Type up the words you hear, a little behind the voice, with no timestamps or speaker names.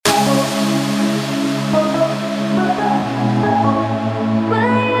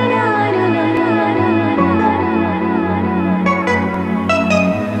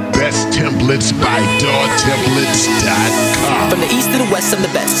templates by DAWtemplates.com. From the east to the west, I'm the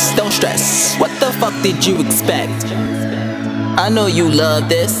best. Don't stress. What the fuck did you expect? I know you love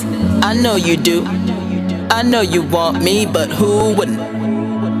this. I know you do. I know you want me, but who wouldn't?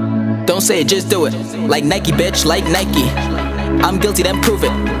 Don't say it, just do it. Like Nike, bitch, like Nike. I'm guilty, then prove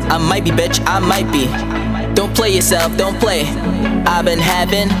it. I might be, bitch, I might be. Don't play yourself, don't play. I've been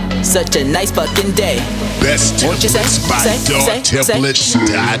having such a nice fucking day. Best Won't you say, templates by say,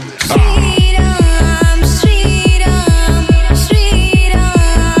 DAWtemplates.com.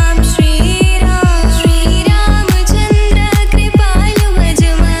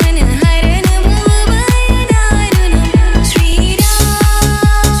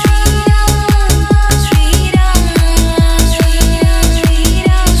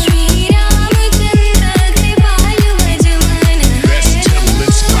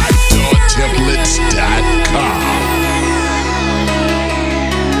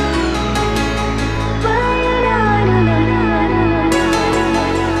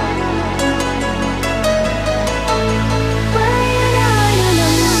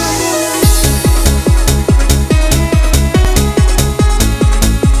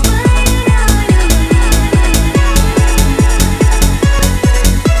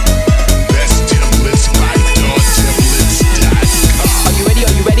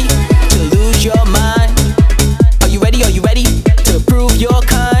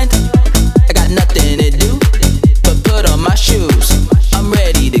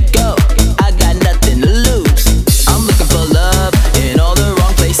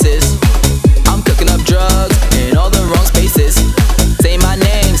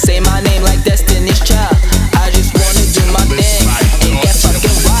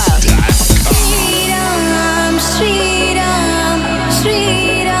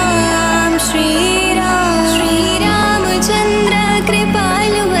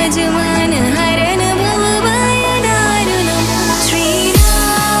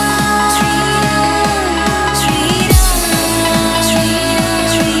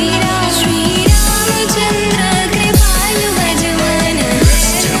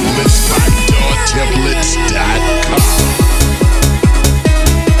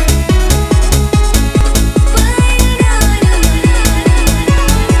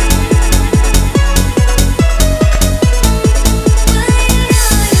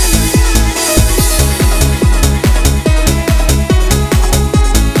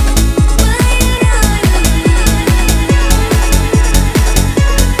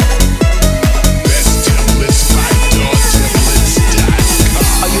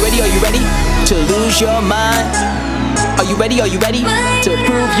 To lose your mind? Are you ready? Are you ready to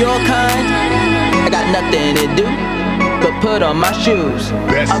prove your kind? I got nothing to do but put on my shoes.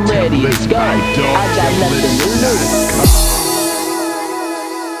 I'm ready to go. I got nothing to lose.